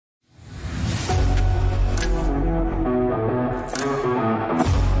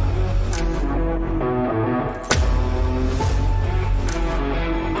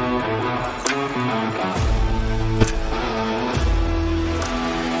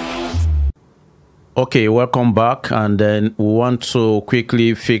Okay, welcome back. And then we want to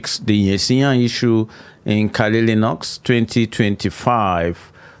quickly fix the Yersinia issue in Kali Linux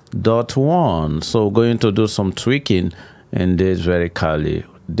 2025.1. So we're going to do some tweaking in this very Kali,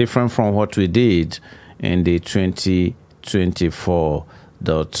 different from what we did in the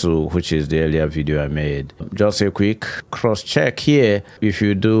 2024.2, which is the earlier video I made. Just a quick cross check here. If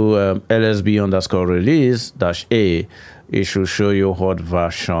you do lsb_release-a, it should show you what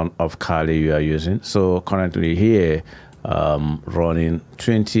version of Kali you are using. So currently here, running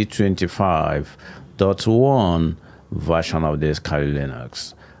 2025.1 version of this Kali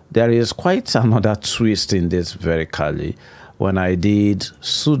Linux. There is quite another twist in this very Kali. When I did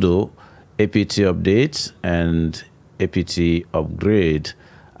sudo apt update and apt upgrade,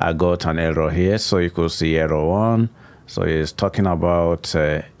 I got an error here. So you could see error 1. So it's talking about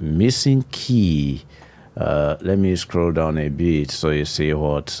missing key. Let me scroll down a bit so you see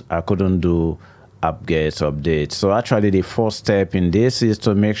what I couldn't do apt-get update. So actually the first step in this is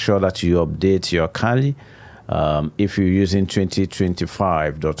to make sure that you update your Kali. If you're using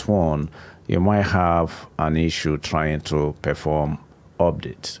 2025.1, you might have an issue trying to perform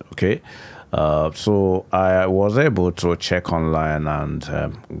update. Okay, so I was able to check online and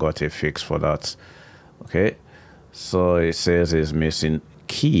got a fix for that. Okay, so it says it's missing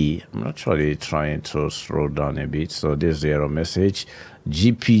key. I'm actually trying to scroll down a bit. So this is the error message,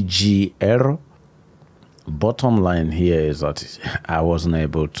 GPG error. Bottom line here is that I wasn't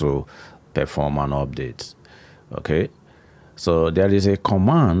able to perform an update. Okay, so there is a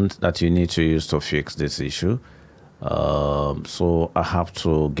command that you need to use to fix this issue. So I have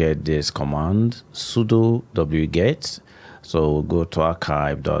to get this command, sudo wget. So we'll go to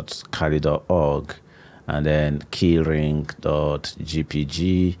archive.kali.org and then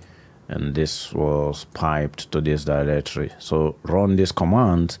keyring.gpg, and this was piped to this directory. So run this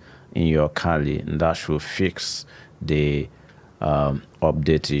command in your Kali, and that should fix the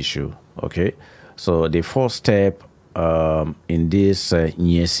update issue. Okay, so the first step in this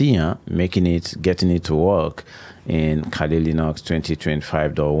Yersinia, getting it to work in Kali Linux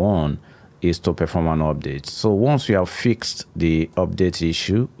 2025.1 is to perform an update. So once you have fixed the update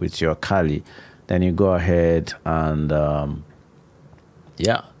issue with your Kali, then you go ahead and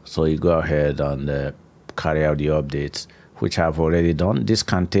so you go ahead and carry out the updates, which I've already done. This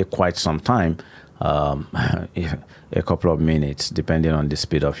can take quite some time, a couple of minutes, depending on the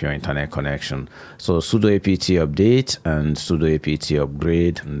speed of your internet connection. So sudo apt update and sudo apt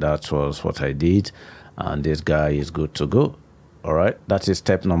upgrade, and that was what I did, and this guy is good to go. All right, that is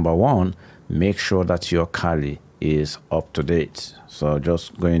step number 1. Make sure that your Kali is up to date. So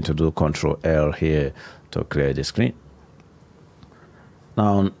just going to do Ctrl-L here to clear the screen.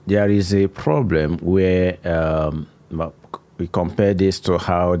 Now there is a problem where we compare this to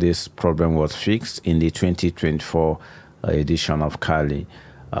how this problem was fixed in the 2024 edition of Kali.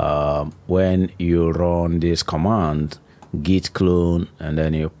 When you run this command, git clone, and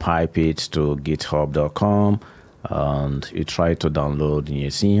then you pipe it to github.com and you try to download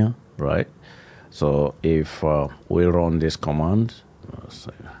Yersinia, right? So if we run this command,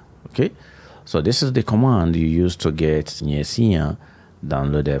 okay, so this is the command you use to get Yersinia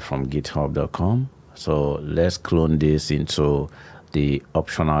downloaded from github.com. So let's clone this into the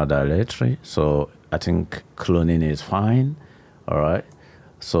optional directory. So I think cloning is fine. All right,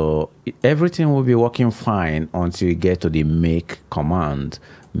 so everything will be working fine until you get to the make command,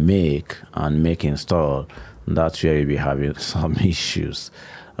 make and make install. That's where you'll be having some issues.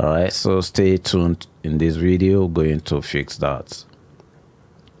 All right, so stay tuned. In this video, we're going to fix that.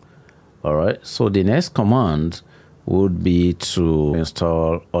 All right, so the next command would be to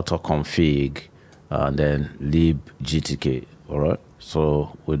install autoconfig and then libgtk. All right,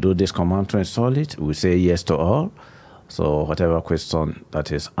 so we do this command to install it. We say yes to all. So whatever question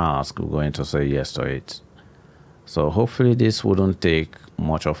that is asked, we're going to say yes to it. So hopefully this wouldn't take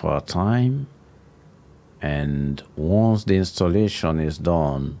much of our time. And once the installation is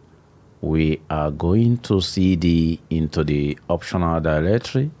done, we are going to cd into the optional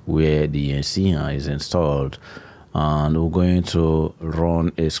directory where the Yersinia is installed, and we're going to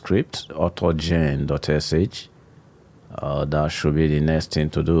run a script, autogen.sh. That should be the next thing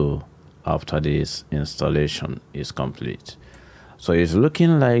to do after this installation is complete. So it's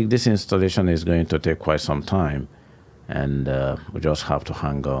looking like this installation is going to take quite some time, and we just have to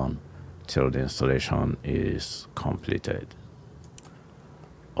hang on till the installation is completed.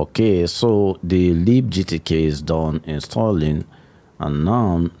 Okay, so the libgtk is done installing, and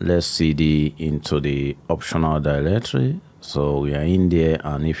now let's cd into the optional directory. So we are in there,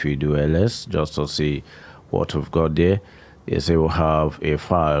 and if you do ls just to see what we've got there, is it will have a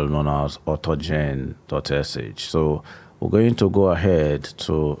file known as autogen.sh. So we're going to go ahead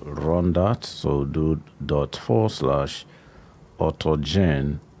to run that. So do .autogen.sh.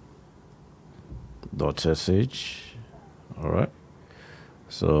 all right,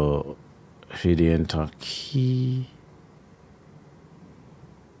 so hit the enter key.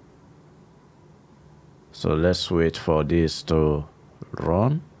 So let's wait for this to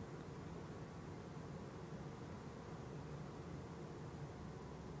run.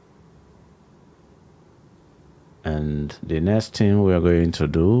 And the next thing we are going to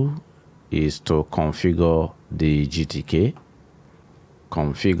do is to configure the GTK.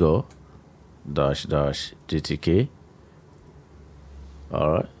 Configure --GTK.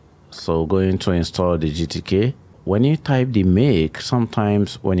 All right. So going to install the GTK. When you type the make,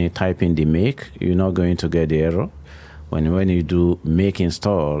 sometimes when you type in the make, you're not going to get the error. When you do make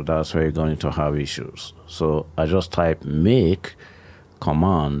install, that's where you're going to have issues. So I just type make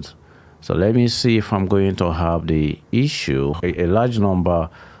command. So let me see if I'm going to have the issue. A large number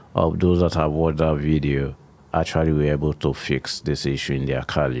of those that have watched that video actually were able to fix this issue in their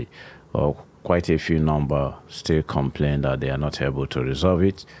Kali. Or quite a few number still complain that they are not able to resolve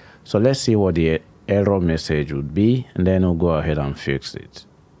it. So let's see what the error message would be, and then we'll go ahead and fix it.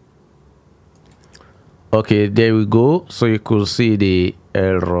 Okay, there we go. So you could see the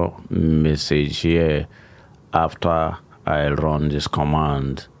error message here after I run this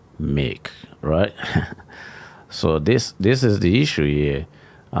command make, right? So this is the issue here.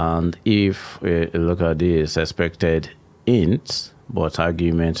 And if we look at this, expected int, but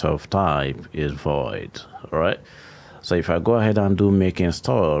argument of type is void, right? So if I go ahead and do make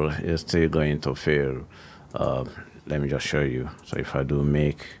install, it's still going to fail. Let me just show you. So if I do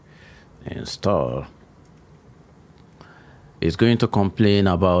make install, it's going to complain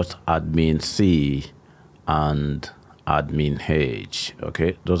about admin C and admin H.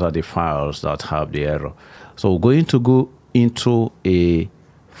 Okay, those are the files that have the error. So we're going to go into a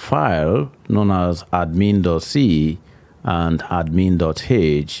file known as admin.c and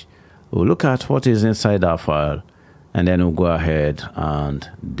admin.h. We'll look at what is inside that file, and then we'll go ahead and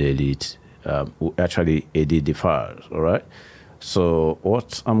delete, we'll actually edit the files. All right. So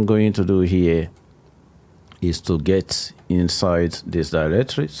what I'm going to do here is to get inside this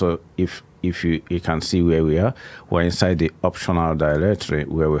directory. So if you can see where we are, we're inside the optional directory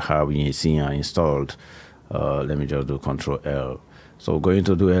where we have Yersinia installed. Let me just do Control L. So we're going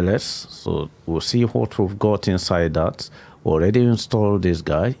to do ls. So we'll see what we've got inside that. We already installed this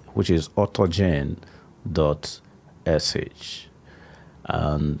guy, which is autogen.sh,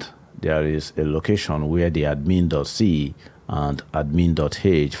 and there is a location where the admin.c and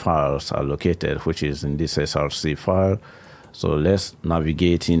admin.h files are located, which is in this src file. So let's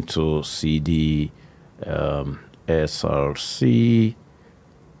navigate into cd src.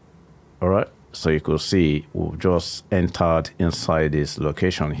 All right. So you could see we've just entered inside this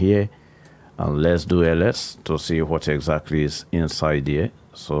location here, and let's do ls to see what exactly is inside here.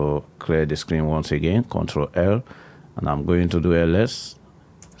 So clear the screen once again, Control L, and I'm going to do ls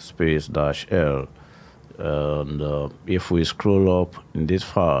space -l. And if we scroll up in this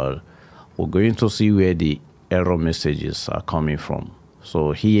file, we're going to see where the error messages are coming from.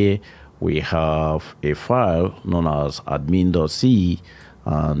 So here we have a file known as admin.c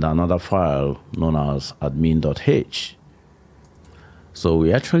and another file known as admin.h. So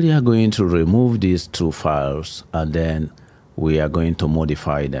we actually are going to remove these two files, and then we are going to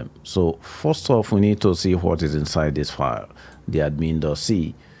modify them. So first off, we need to see what is inside this file, the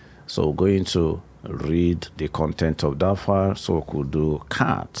admin.c. So we're going to read the content of that file. So we could do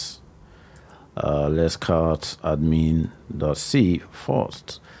cat. Let's cat admin.c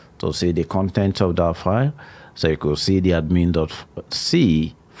first to see the content of that file. So you could see the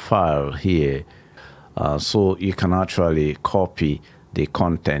admin.c file here. So you can actually copy the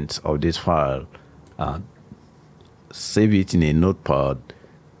contents of this file and save it in a notepad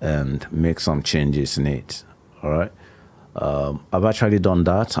and make some changes in it. All right. I've actually done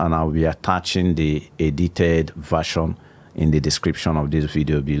that, and I'll be attaching the edited version in the description of this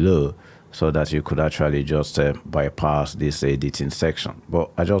video below, so that you could actually just bypass this editing section. But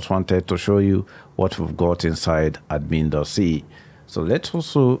I just wanted to show you what we've got inside admin.c. So let's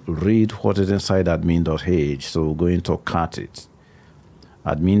also read what is inside admin.h. So we're going to cut it.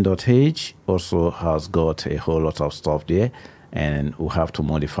 Admin.h also has got a whole lot of stuff there, and we'll have to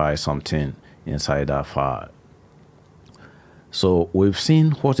modify something inside that file. So we've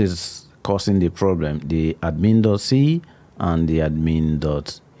seen what is causing the problem, the admin.c and the admin.h.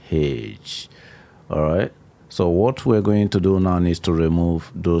 All right. So what we're going to do now is to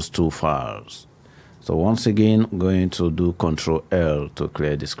remove those two files. So once again, I'm going to do Control L to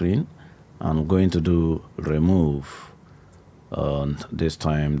clear the screen. I'm going to do remove, and this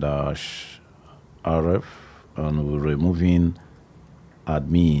time dash rf, and we're removing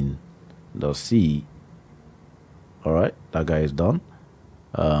admin.c. All right, that guy is done.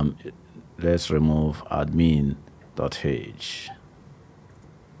 Let's remove admin.h.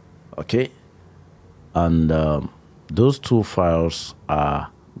 Okay, and those two files are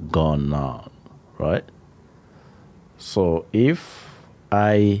gone now, right? So if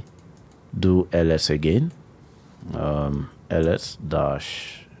I do ls again, ls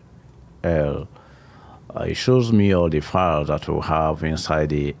dash l, it shows me all the files that we have inside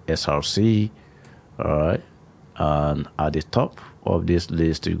the src. All right, and at the top of this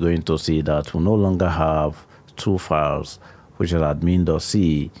list, you're going to see that we no longer have two files, which is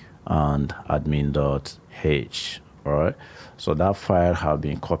admin.c and admin.h. All right, so that file has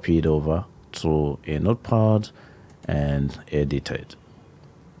been copied over to a notepad and edited.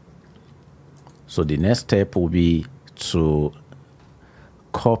 So the next step will be to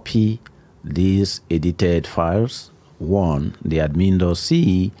copy these edited files, one, the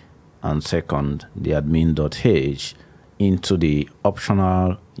admin.c, and second, the admin.h, into the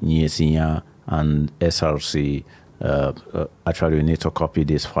optional Yersinia and src. Actually, we need to copy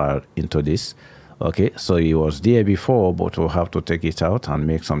this file into this. Okay, so it was there before, but we'll have to take it out and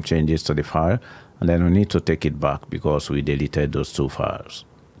make some changes to the file, and then we need to take it back because we deleted those two files.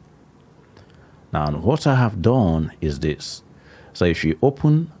 Now, what I have done is this. So if you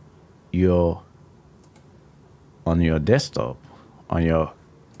open on your desktop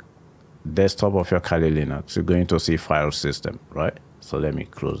of your Kali Linux, you're going to see file system, right? So let me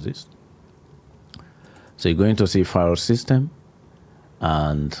close this. So you're going to see file system,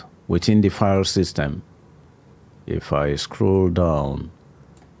 and within the file system, if I scroll down,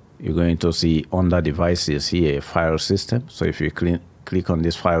 you're going to see under devices here, file system. So if you click on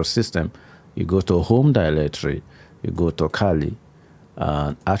this file system, you go to home directory, you go to Kali,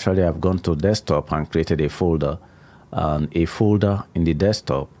 and actually I've gone to desktop and created a folder, and a folder in the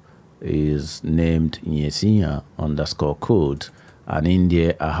desktop is named Yersinia _ code, and in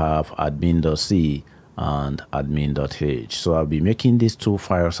there I have admin.c and admin.h. So I'll be making these two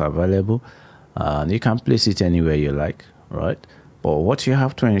files available, and you can place it anywhere you like, right? But what you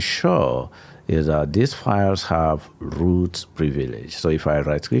have to ensure is that these files have root privilege. So if I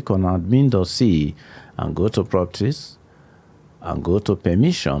right click on admin.c and go to properties and go to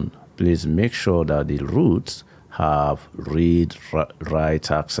permission, please make sure that the roots have read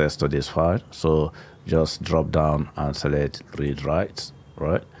write access to this file. So just drop down and select read write,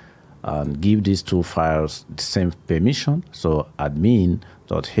 right? And give these two files the same permission. So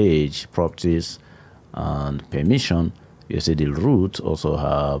admin.h, properties, and permission. You see the root also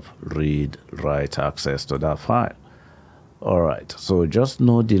have read write access to that file. All right, so just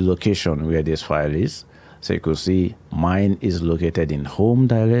know the location where this file is. So you could see mine is located in home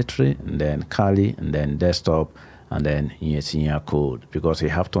directory, and then Kali, and then desktop, and then Yersinia code, because you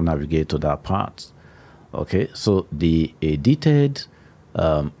have to navigate to that part. Okay, so the edited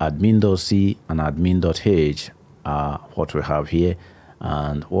admin.c and admin.h are what we have here,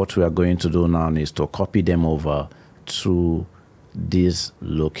 and what we are going to do now is to copy them over to this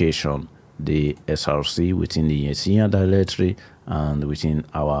location, the src, within the Yersinia directory and within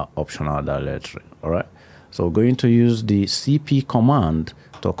our optional directory. All right, so we're going to use the cp command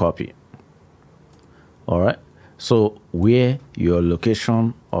to copy. All right, so where your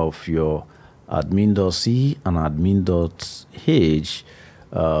location of your admin.c and admin.h,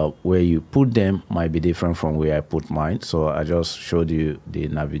 where you put them might be different from where I put mine. So I just showed you the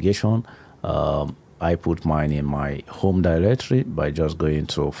navigation. I put mine in my home directory by just going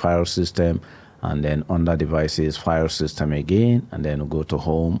to file system, and then under devices, file system again, and then go to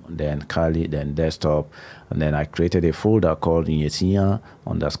home, then Kali, then desktop, and then I created a folder called Yersinia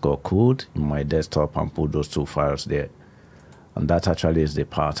 _ code in my desktop and put those two files there. And that actually is the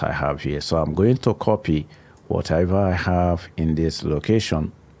part I have here. So I'm going to copy whatever I have in this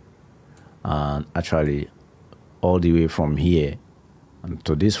location, and actually all the way from here and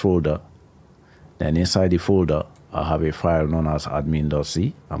to this folder. Then inside the folder, I have a file known as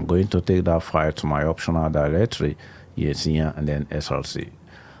admin.c. I'm going to take that file to my optional directory, Yersinia, and then src.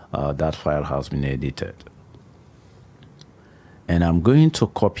 That file has been edited. And I'm going to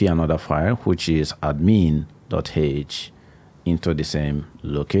copy another file, which is admin.h, into the same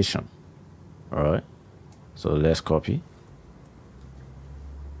location. All right, so let's copy.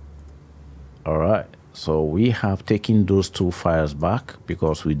 All right, so we have taken those two files back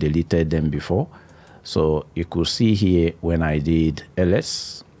because we deleted them before. So you could see here when I did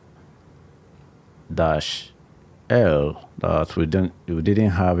ls, dash L that we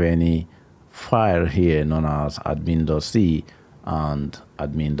didn't have any file here known as admin.c and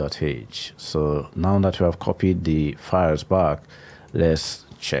admin.h. So now that we have copied the files back, let's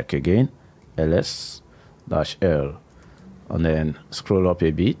check again. ls-l, and then scroll up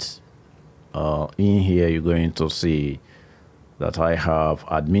a bit. In here you're going to see that I have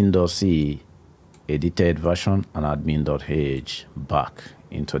admin.c edited version and admin.h back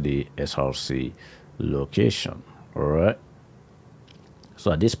into the src location. All right,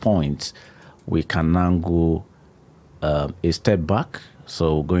 so at this point we can now go a step back.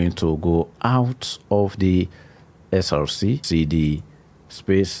 So we're going to go out of the src cd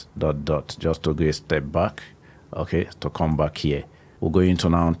space ... just to go a step back, okay, to come back here. We're going to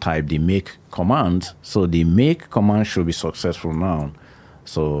now type the make command. So the make command should be successful now.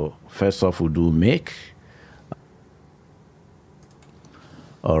 So first off, we'll do make.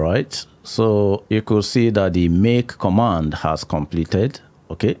 All right, so you could see that the make command has completed.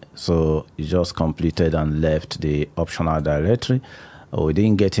 Okay, so it just completed and left the optional directory. We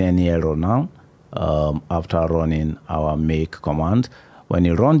didn't get any error now after running our make command. When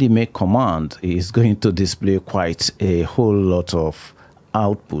you run the make command, it's going to display quite a whole lot of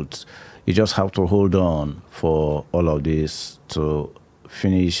output. You just have to hold on for all of this to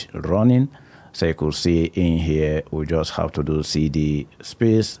finish running. So you could see in here, we just have to do cd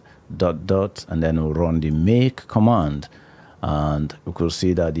space ... and then we'll run the make command, and you could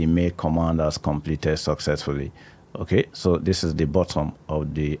see that the make command has completed successfully. Okay, so this is the bottom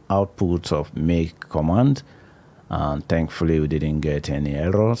of the output of make command, and thankfully we didn't get any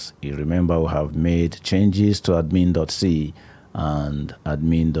errors. You remember we have made changes to admin.c and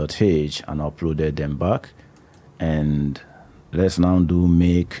admin.h and uploaded them back. And let's now do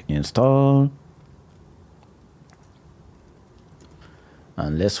make install,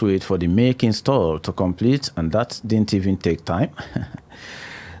 and let's wait for the make install to complete, and that didn't even take time.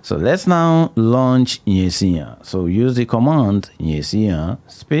 So let's now launch Yersinia. So use the command Yersinia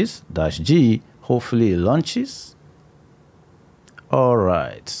space -g. Hopefully it launches. All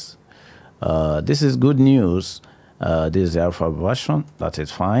right, this is good news. This is the alpha version. That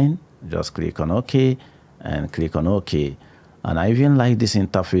is fine. Just click on OK and click on OK. And I even like this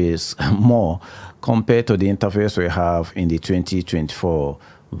interface more compared to the interface we have in the 2024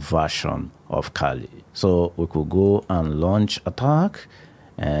 version of Kali. So we could go and launch attack,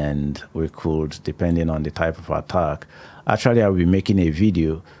 and we could, depending on the type of attack, actually I'll be making a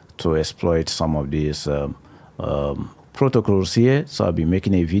video to exploit some of these protocols here. So I'll be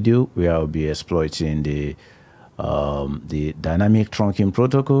making a video where I'll be exploiting the dynamic trunking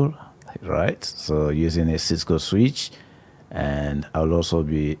protocol, right? So using a Cisco switch, and I'll also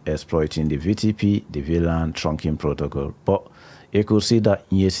be exploiting the VTP, the VLAN trunking protocol. But you could see that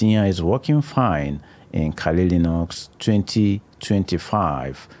Yersinia is working fine in Kali Linux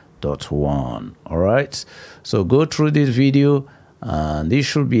 2025.1. All right, so go through this video, and this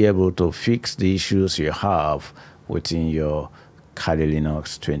should be able to fix the issues you have within your Kali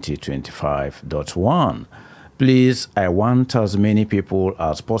Linux 2025.1. Please, I want as many people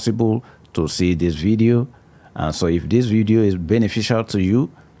as possible to see this video. And so if this video is beneficial to you,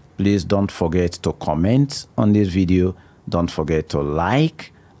 please don't forget to comment on this video. Don't forget to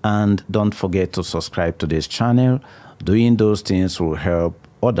like, and don't forget to subscribe to this channel. Doing those things will help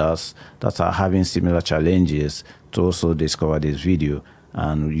others that are having similar challenges to also discover this video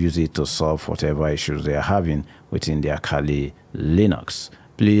and use it to solve whatever issues they are having within their Kali Linux.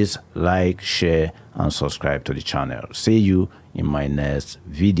 Please like, share, and subscribe to the channel. See you in my next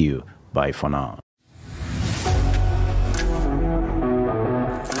video. Bye for now.